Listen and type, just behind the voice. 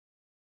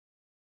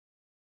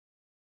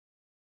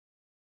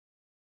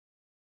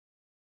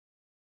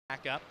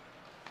Back up,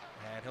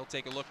 and he'll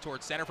take a look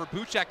towards center for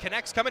Buchek.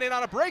 Connects, coming in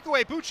on a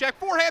breakaway. Buchek,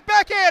 forehand,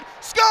 backhand,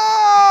 scores!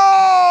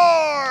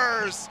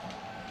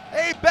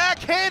 A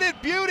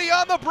backhanded beauty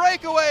on the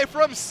breakaway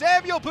from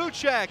Samuel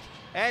Buchek.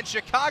 And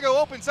Chicago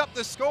opens up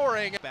the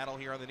scoring. Battle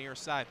here on the near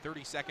side.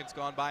 30 seconds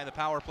gone by in the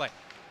power play.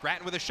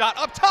 Gratton with a shot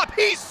up top.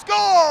 He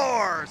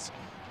scores!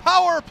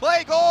 Power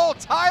play goal,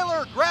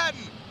 Tyler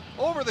Gratton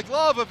over the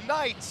glove of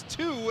Knights.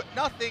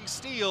 2-0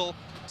 steal.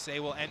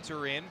 Say will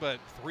enter in, but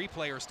 3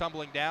 players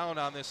tumbling down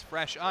on this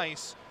fresh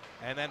ice.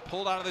 And then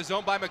pulled out of the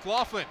zone by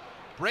McLaughlin.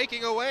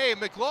 Breaking away,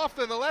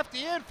 McLaughlin, the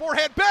lefty in,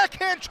 forehand,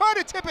 backhand, trying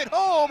to tip it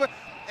home.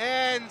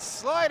 And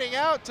sliding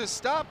out to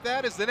stop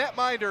that is the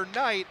netminder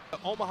Knight.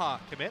 Omaha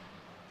commit,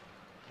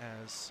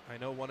 as I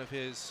know one of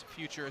his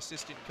future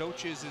assistant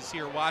coaches is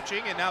here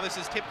watching, and now this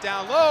is tipped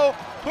down low,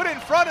 put in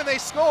front, and they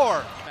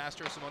score.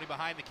 Mastro Simone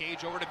behind the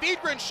cage, over to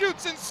Widgren,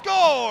 shoots and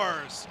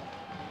scores!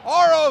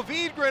 Aro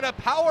Widgren, a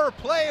power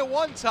play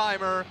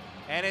one-timer,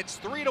 and it's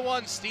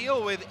 3-1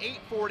 steal with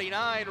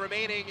 8:49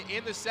 remaining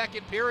in the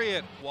second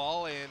period.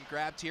 Wall and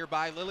grabbed here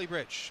by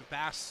Lillibridge.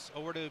 Pass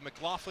over to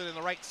McLaughlin in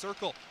the right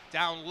circle.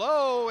 Down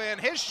low, and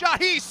his shot,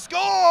 he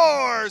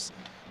scores!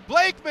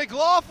 Blake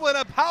McLaughlin,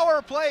 a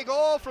power play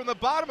goal from the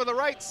bottom of the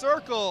right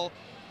circle.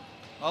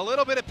 A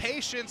little bit of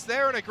patience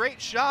there and a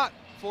great shot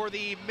for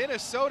the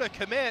Minnesota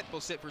commit.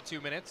 Will sit for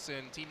 2 minutes,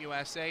 and Team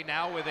USA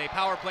now with a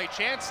power play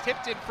chance.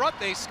 Tipped in front,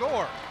 they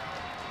score.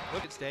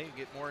 Look at today and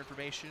get more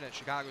information at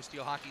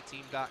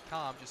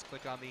ChicagoSteelHockeyTeam.com. Just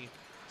click on the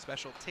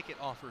special ticket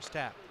offers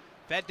tab.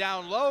 Fed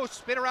down low,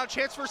 spin around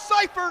chance for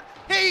Seifert.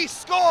 He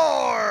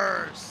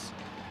scores!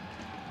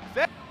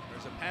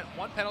 There's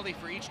one penalty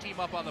for each team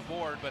up on the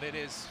board, but it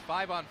is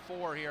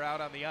 5-on-4 here out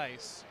on the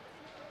ice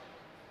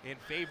in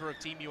favor of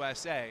Team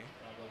USA.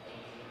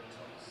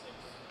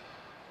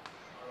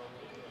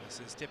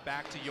 This is tipped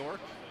back to York.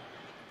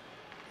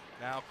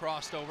 Now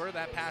crossed over,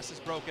 that pass is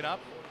broken up,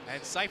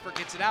 and Seifert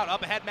gets it out.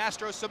 Up ahead,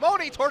 Mastro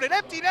Simone toward an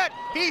empty net.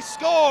 He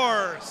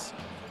scores!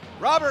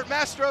 Robert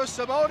Mastro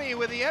Simone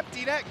with the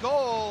empty net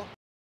goal.